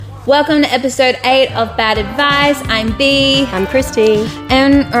Welcome to episode 8 of Bad Advice. I'm B. I'm Christy.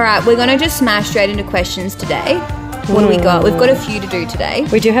 And, alright, we're going to just smash straight into questions today. What do we got? We've got a few to do today.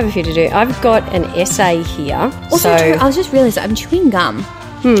 We do have a few to do. I've got an essay here. Also, true, I was just realising I'm chewing gum.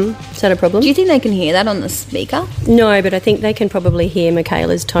 Is that a problem? Do you think they can hear that on the speaker? No, but I think they can probably hear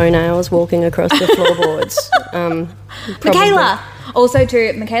Michaela's toenails walking across the floorboards. Michaela! Also,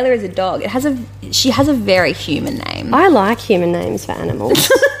 too, Michaela is a dog. She has a very human name. I like human names for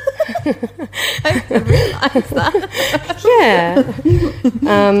animals. I realise that.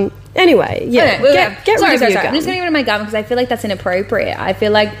 Yeah. Anyway, yeah. Okay, get rid of your gum. I'm just getting rid of my gum because I feel like that's inappropriate. I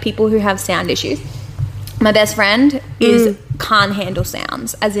feel like people who have sound issues. My best friend can't handle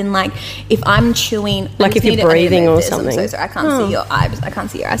sounds. As in, like, if I'm chewing... Like if you're breathing or something. I'm so sorry. I can't see your eyes. I can't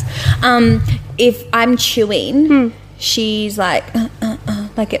see your eyes. If I'm chewing... She's like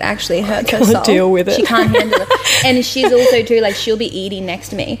it actually hurts her soul. Can't deal with it. She can't handle it. And she's also too, like, she'll be eating next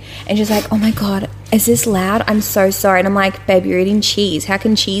to me and she's like, oh my God, is this loud? I'm so sorry. And I'm like, babe, you're eating cheese. How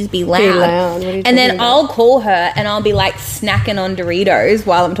can cheese be loud? Be loud. What are you and then about? I'll call her and I'll be like snacking on Doritos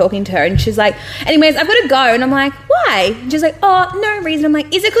while I'm talking to her. And she's like, anyways, I've got to go. And I'm like, why? And she's like, oh, no reason. I'm like,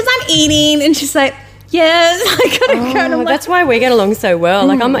 is it because I'm eating? And she's like, yes, I gotta go. And I'm like, that's why we get along so well.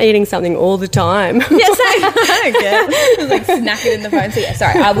 Like, I'm eating something all the time. yes, I don't get it. I was like snacking in the phone. So yeah,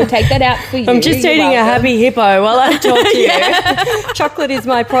 sorry, I will take that out for you. I'm just You're eating welcome. a happy hippo while I talk to you. Chocolate is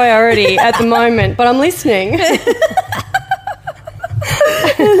my priority at the moment, but I'm listening.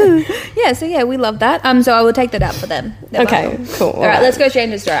 Yeah, so yeah, we love that. So I will take that out for them. They're Okay, welcome. cool. All right, let's go straight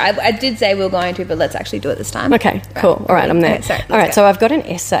into the story. I did say we were going to, but let's actually do it this time. Okay, cool. All right, I'm there. Okay, sorry, all right, let's so I've got an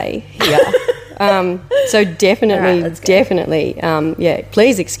essay here. So definitely,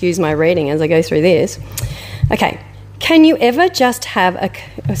 please excuse my reading as I go through this. Okay. Can you ever just have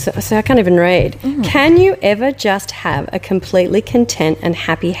so I can't even read. Can you ever just have a completely content and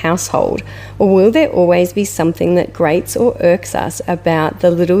happy household? Or will there always be something that grates or irks us about the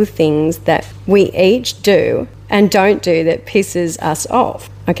little things that we each do and don't do that pisses us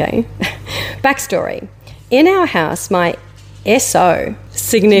off? Okay. Backstory. In our house, my SO,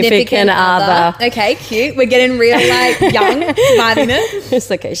 significant other. Okay, cute. We're getting real, like, young, vibing it. It's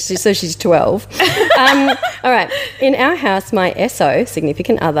okay. So she's 12. All right. In our house, my SO,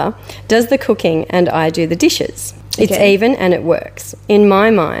 significant other, does the cooking and I do the dishes. It's even and it works. In my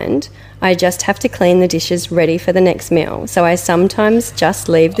mind, I just have to clean the dishes ready for the next meal. So I sometimes just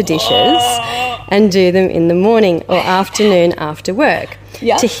leave the dishes and do them in the morning or afternoon after work.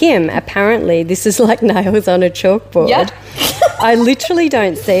 Yeah. To him, apparently, this is like nails on a chalkboard. Yeah. I literally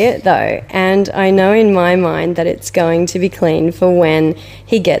don't see it though, and I know in my mind that it's going to be clean for when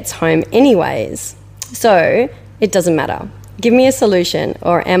he gets home anyways. So it doesn't matter. Give me a solution,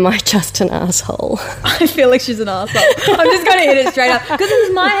 or am I just an asshole? I feel like she's an asshole. I'm just going to hit it straight up because this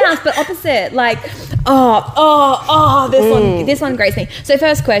is my house, but opposite. Like, this one grates me. So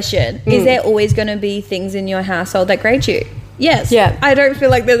first question, is there always going to be things in your household that grate you? Yes. Yeah. I don't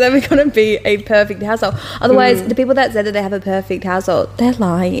feel like there's ever going to be a perfect household. Otherwise, the people that said that they have a perfect household, they're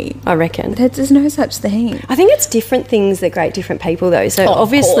lying. I reckon. There's no such thing. I think it's different things that grate different people though. So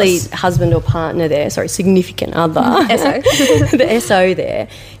obviously husband or partner there, significant other. SO. The SO there.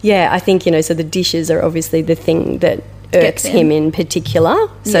 Yeah, I think, so the dishes are obviously the thing that irks him in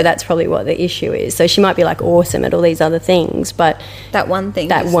particular. So that's probably what the issue is. So she might be like awesome at all these other things, but that one thing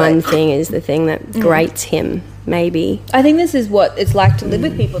is the thing that grates him. Maybe. I think this is what it's like to live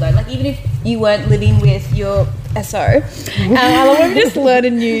with people though. Like, even if you weren't living with your SO, I want to just learn a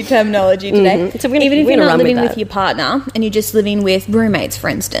new terminology today. So even if you're not living with your partner and you're just living with roommates, for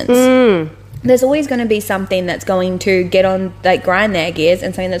instance, there's always going to be something that's going to get on, like, grind their gears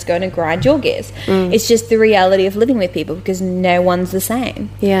and something that's going to grind your gears. It's just the reality of living with people because no one's the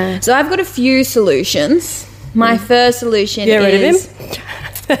same. Yeah. So I've got a few solutions. My first solution Get rid of him?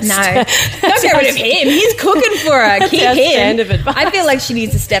 No, don't get rid of him. He's cooking for her. Keep him. I feel like she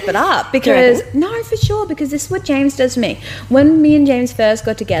needs to step it up because for sure. Because this is what James does to me. When me and James first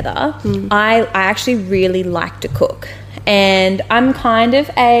got together, I actually really like to cook, and I'm kind of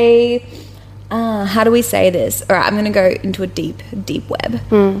a how do we say this? All right, I'm going to go into a deep web.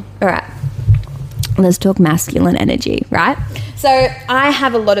 All right. Let's talk masculine energy, right? So I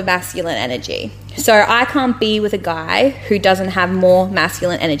have a lot of masculine energy. So I can't be with a guy who doesn't have more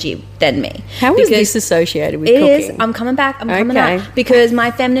masculine energy than me. How is this associated with cooking? It is. I'm coming back. I'm coming out. Because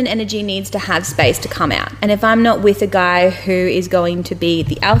my feminine energy needs to have space to come out. And if I'm not with a guy who is going to be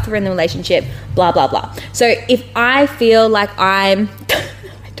the alpha in the relationship, blah, blah, blah. So if I feel like I'm...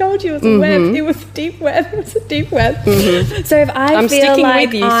 told you it was a web. It was a deep web. It was a deep web. So if I feel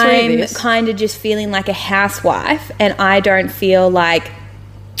like I'm kind of just feeling like a housewife and I don't feel like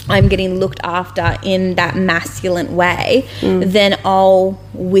I'm getting looked after in that masculine way, then I'll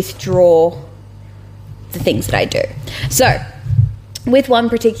withdraw the things that I do. So, with one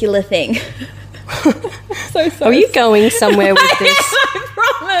particular thing... So are you going somewhere with this? I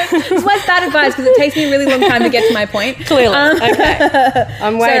promise. It's like bad advice because it takes me a really long time to get to my point. Clearly. Okay.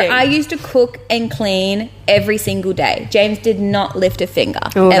 I'm waiting. So I used to cook and clean every single day. James did not lift a finger.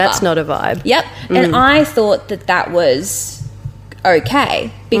 Oh, ever. That's not a vibe. Yep. And I thought that was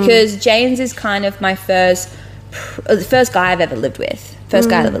okay because James is kind of my the first guy I've ever lived with.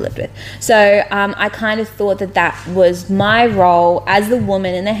 So I kind of thought that was my role as the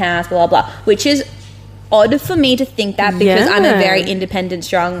woman in the house, blah, blah, blah, which is odd for me to think that because I'm a very independent,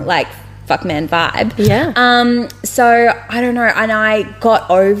 strong, like, fuck man vibe. Yeah. So I don't know. And I got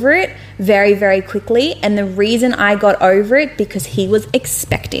over it very, very quickly. And the reason I got over it because he was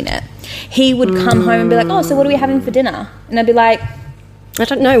expecting it. He would come home and be like, oh, so what are we having for dinner? And I'd be like... I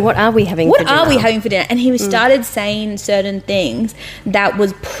don't know. What are we having for dinner? And he started saying certain things that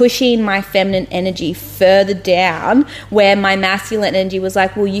was pushing my feminine energy further down where my masculine energy was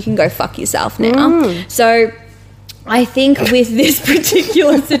like, well, you can go fuck yourself now. So I think with this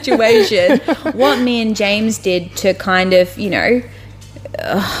particular situation, what me and James did to kind of,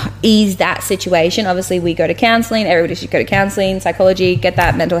 ease that situation. Obviously, we go to counselling. Everybody should go to counselling, psychology, get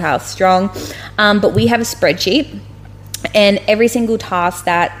that mental health strong. But we have a spreadsheet. And every single task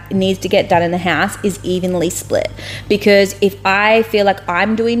that needs to get done in the house is evenly split. Because if I feel like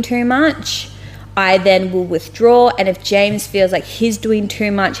I'm doing too much, I then will withdraw. And if James feels like he's doing too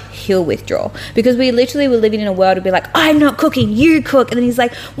much, he'll withdraw. Because we literally were living in a world to be like, I'm not cooking, you cook. And then he's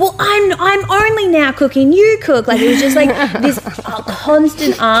like, well, I'm only now cooking, you cook. Like, it was just like this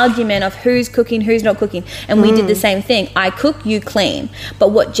constant argument of who's cooking, who's not cooking. And we did the same thing. I cook, you clean.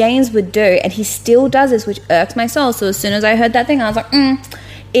 But what James would do, and he still does this, which irks my soul. So as soon as I heard that thing, I was like,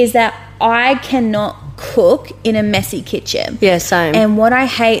 is that I cannot cook in a messy kitchen. Yeah, same. And what I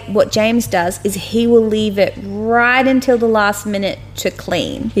hate, what James does, is he will leave it right until the last minute to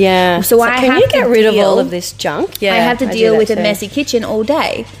clean. Yeah. So I can have you get to rid deal, of all of this junk? Yeah, I have to deal with a messy kitchen all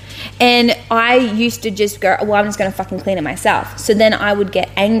day. And I used to just go, well, I'm just going to fucking clean it myself. So then I would get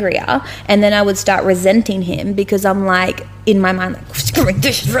angrier and then I would start resenting him because I'm like, in my mind, like, screwing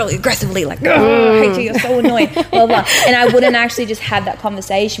dishes really aggressively, like, oh, I hate you, you're so annoying, blah, blah. And I wouldn't actually just have that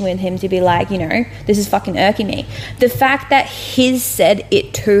conversation with him to be like, this is fucking irking me. The fact that he's said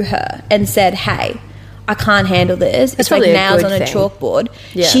it to her and said, hey, I can't handle this. It's like nails on a chalkboard.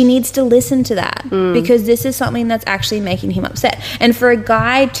 Yeah. She needs to listen to that because this is something that's actually making him upset. And for a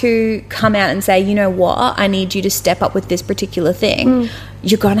guy to come out and say, you know what, I need you to step up with this particular thing,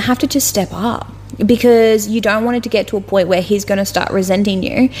 you're going to have to just step up because you don't want it to get to a point where he's going to start resenting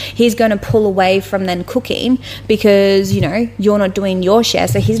you. He's going to pull away from then cooking because, you're not doing your share,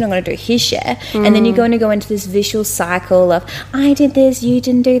 so he's not going to do his share. And then you're going to go into this vicious cycle of, I did this, you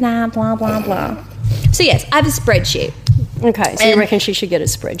didn't do that, blah, blah, blah. So yes, I have a spreadsheet. Okay, so you reckon she should get a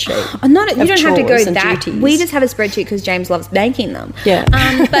spreadsheet? You don't have to go that. Duties. We just have a spreadsheet because James loves making them. Yeah.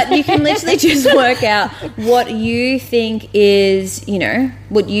 But you can literally just work out what you think is,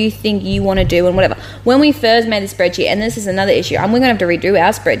 what you think you want to do and whatever. When we first made the spreadsheet, and this is another issue, we're going to have to redo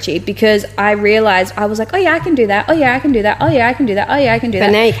our spreadsheet because I realized I was like, oh yeah, I can do that. Oh yeah, I can do that. Oh yeah, I can do that. Oh yeah, I can do that.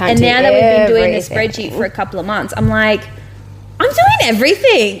 But now you can't do that we've been doing the spreadsheet for a couple of months, I'm like, I'm doing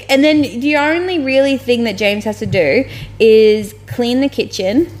everything. And then the only really thing that James has to do is clean the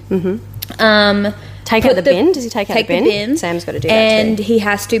kitchen. Take out the bin. Does he take out the bin? Sam's got to do that too. And he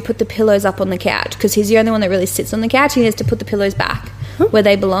has to put the pillows up on the couch because he's the only one that really sits on the couch. He has to put the pillows back where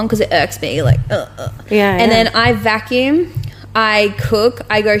they belong because it irks me. Like, And then I vacuum. I cook,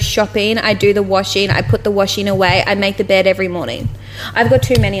 I go shopping, I do the washing, I put the washing away, I make the bed every morning. I've got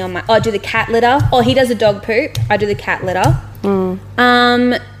too many on I do the cat litter. He does the dog poop. I do the cat litter.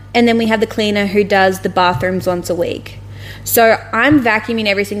 And then we have the cleaner who does the bathrooms once a week. So I'm vacuuming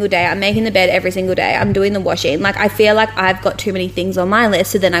every single day. I'm making the bed every single day. I'm doing the washing. Like, I feel like I've got too many things on my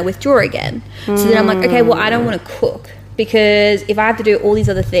list, so then I withdraw again. So then I'm like, okay, well, I don't want to cook. Because if I have to do all these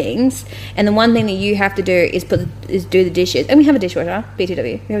other things, and the one thing that you have to do is do the dishes, and we have a dishwasher, BTW,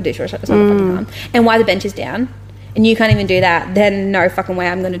 we have a dishwasher, it's not a fucking harm, and why the bench is down, and you can't even do that, then no fucking way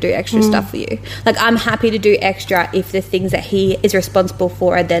I'm going to do extra stuff for you. Like, I'm happy to do extra if the things that he is responsible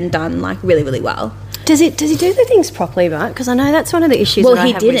for are then done, like, really, really well. Does he do the things properly, right? Because I know that's one of the issues that I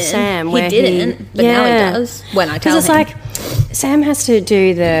have with Sam. He didn't, but now he does when I tell him. Because it's like, Sam has to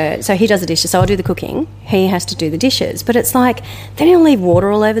do so he does the dishes, so I'll do the cooking, he has to do the dishes, but it's like, then he'll leave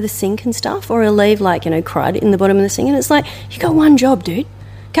water all over the sink and stuff, or he'll leave, like, crud in the bottom of the sink, and it's like, you got one job, dude.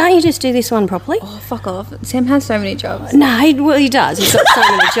 can't you just do this one properly? Oh, fuck off. Sam has so many jobs. No, he does. He's got so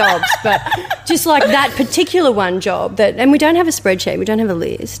many jobs. But just like that particular one job and we don't have a spreadsheet, we don't have a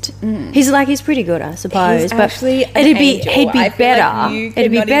list. He's pretty good, I suppose. He's but actually he'd be better.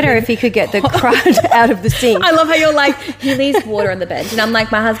 It'd be better if he could get the crud out of the sink. I love how you're like, he leaves water on the bench. And I'm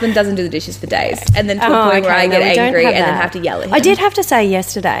like, my husband doesn't do the dishes for days. And then to a point where I get angry and then have to yell at him. I did have to say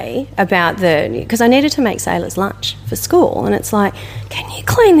yesterday about because I needed to make Sailor's lunch for school. And it's like, can you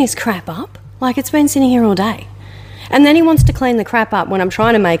clean this crap up? Like, it's been sitting here all day. And then he wants to clean the crap up when I'm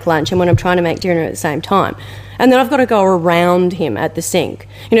trying to make lunch and when I'm trying to make dinner at the same time. And then I've got to go around him at the sink.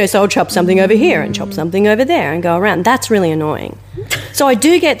 So I'll chop something over here and chop something over there and go around. That's really annoying. So I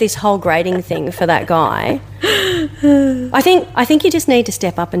do get this whole grading thing for that guy. I think you just need to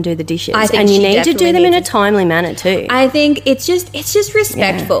step up and do the dishes. And you need to do them in a timely manner too. I think it's just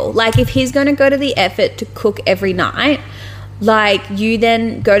respectful. Yeah. Like, if he's going to go to the effort to cook every night, like, you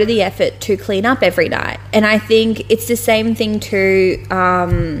then go to the effort to clean up every night. And I think it's the same thing too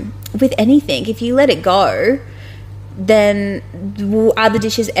with anything. If you let it go, then are the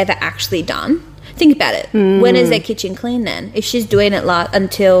dishes ever actually done? Think about it. When is their kitchen clean then? If she's doing it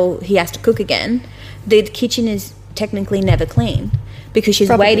until he has to cook again, the kitchen is technically never clean because she's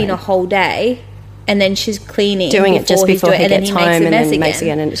waiting a whole day and then she's cleaning, doing it just before he gets home and then makes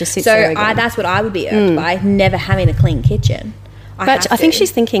again, and it just sits there again. That's what I would be irked by, never having a clean kitchen. But I think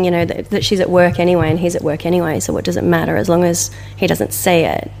she's thinking, that she's at work anyway and he's at work anyway, so what does it matter as long as he doesn't see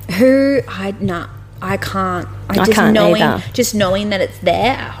it? I can't. Just knowing that it's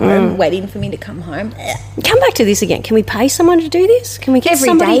there at home, waiting for me to come home. Come back to this again. Can we pay someone to do this? Can we get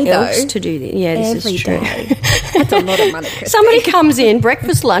somebody else to do this? Yeah, this is true. That's a lot of money, Christine. Somebody comes in,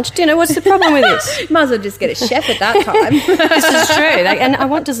 breakfast, lunch, dinner. What's the problem with this? Might as well just get a chef at that time. This is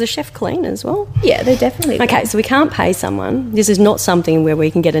true. Does the chef clean as well? Yeah, they definitely do. Okay, so we can't pay someone. This is not something where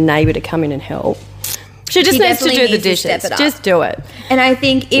we can get a neighbour to come in and help. She just needs to do the dishes. Just do it. And I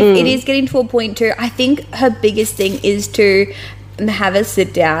think if it is getting to a point too, I think her biggest thing is to have us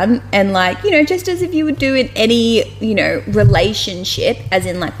sit down and just as if you would do in any, relationship, as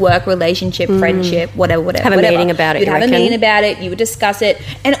in like work relationship, friendship, whatever. Have a meeting about it. You'd have a meeting about it. You would discuss it,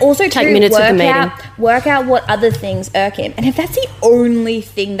 and also take minutes of the meeting. Work out what other things irk him, and if that's the only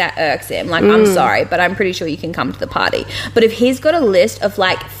thing that irks him, I'm sorry, but I'm pretty sure you can come to the party. But if he's got a list of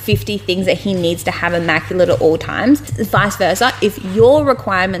 50 things that he needs to have immaculate at all times, vice versa, if your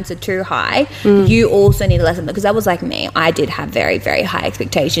requirements are too high, you also need to lessen them, because that was like me. I did have very, very high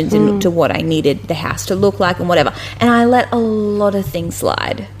expectations into what I needed the house to look like and whatever, and I let a lot of things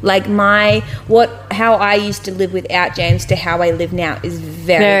slide. How I used to live without James to how I live now is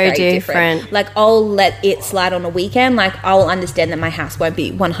very, very different. I'll let it slide on a weekend. I'll understand that my house won't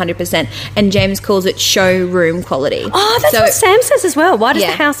be 100%, and James calls it showroom quality. Oh, that's what Sam says as well. Why does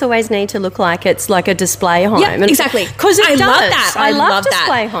the house always need to look like it's like a display home? Yeah, exactly. Because I love that. I love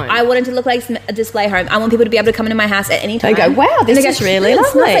display home. I want it to look like a display home. I want people to be able to come into my house at any time. They go, wow, this is really lovely.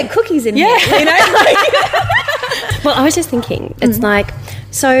 It smells like cookies in here. Well, I was just thinking, it's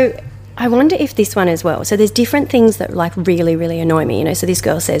so I wonder if this one as well. So there's different things that really, really annoy me, So this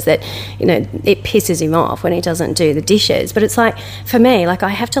girl says that, it pisses him off when he doesn't do the dishes. But it's for me, I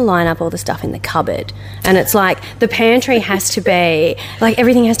have to line up all the stuff in the cupboard. And it's the pantry has to be,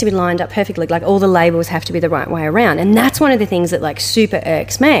 everything has to be lined up perfectly. All the labels have to be the right way around. And that's one of the things that super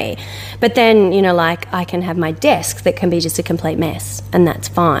irks me. But then, I can have my desk that can be just a complete mess. And that's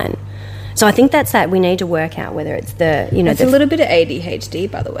fine. So I think that's that. We need to work out whether it's it's a little bit of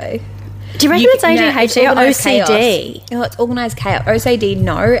ADHD, by the way. Do you reckon it's ADHD or OCD? No, it's organised chaos. OCD,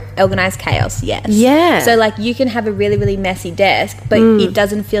 no. Organised chaos, yes. Yeah. So, you can have a really, really messy desk, but it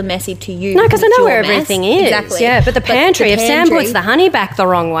doesn't feel messy to you. No, because I know where everything is. Exactly. Yeah, but the pantry, if Sam puts the honey back the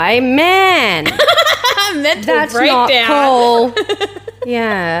wrong way, man. That's not cool.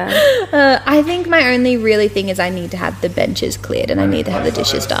 Yeah. I think my only really thing is I need to have the benches cleared and I need to have the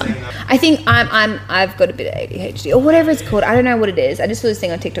dishes done. I think I've got a bit of ADHD or whatever it's called. I don't know what it is. I just saw this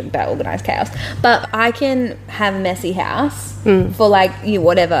thing on TikTok about organised chaos. But I can have a messy house for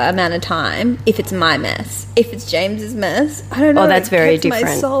whatever amount of time if it's my mess. If it's James's mess, I don't know. Oh, that's very different.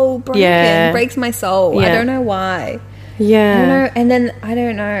 My soul broken. Yeah. Breaks my soul. Yeah. I don't know why. Yeah. I don't know. And then I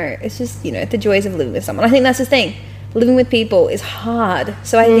don't know. It's just, the joys of living with someone. I think that's the thing. Living with people is hard.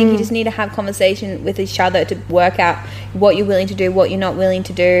 So I think you just need to have conversation with each other to work out what you're willing to do, what you're not willing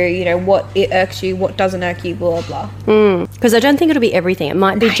to do, what it irks you, what doesn't irk you, blah, blah, blah. Because I don't think it'll be everything. It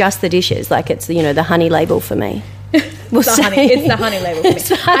might be just the dishes. It's, the honey label for me. It's the honey label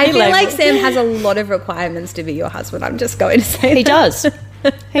for me. I feel like Sam has a lot of requirements to be your husband. I'm just going to say He does.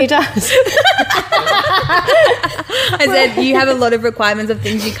 He does. I said, you have a lot of requirements of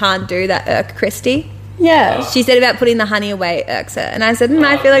things you can't do that irk Christy. Yeah. She said about putting the honey away irks her. And I said,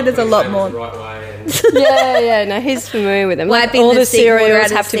 I feel like there's a lot more. The right way No, he's familiar with them. Like Wiping all the the sink water cereals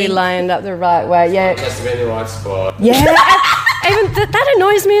out of have to the be sink. lined up the right way. Yeah. It has to be in the right spot. Yeah. Even that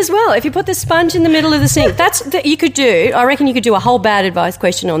annoys me as well. If you put the sponge in the middle of the sink, you could do. I reckon you could do a whole bad advice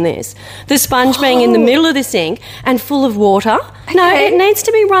question on this. The sponge being in the middle of the sink and full of water. No, it needs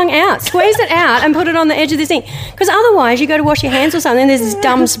to be wrung out. Squeeze it out and put it on the edge of the sink. Because otherwise, you go to wash your hands or something, and there's this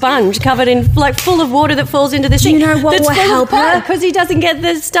dumb sponge covered in like full of water that falls into the sink. Do you know what will help her? Because he doesn't get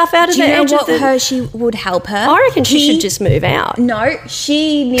the stuff out of the edge. Do you know of the... what she would help her? I reckon she should just move out. No,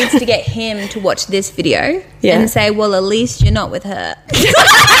 she needs to get him to watch this video Yeah. and say, well, at least you're not with her.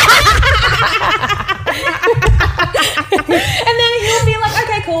 And then he'll be like,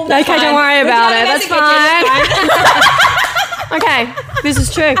 okay, cool. Okay, fine. don't worry about it. That's fine. Okay, this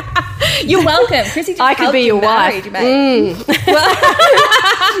is true. You're welcome. Chrissy just I could helped be you your wife. married, mate.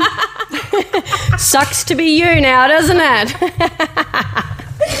 Sucks to be you now, doesn't it?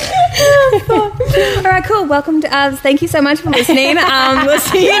 All right, cool. Welcome to us. Thank you so much for listening. We'll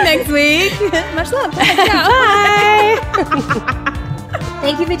see you next week. Much love. Bye.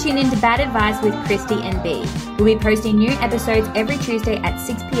 Thank you for tuning in to Bad Advice with Christy and B. We'll be posting new episodes every Tuesday at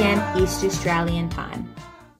 6 p.m. East Australian time.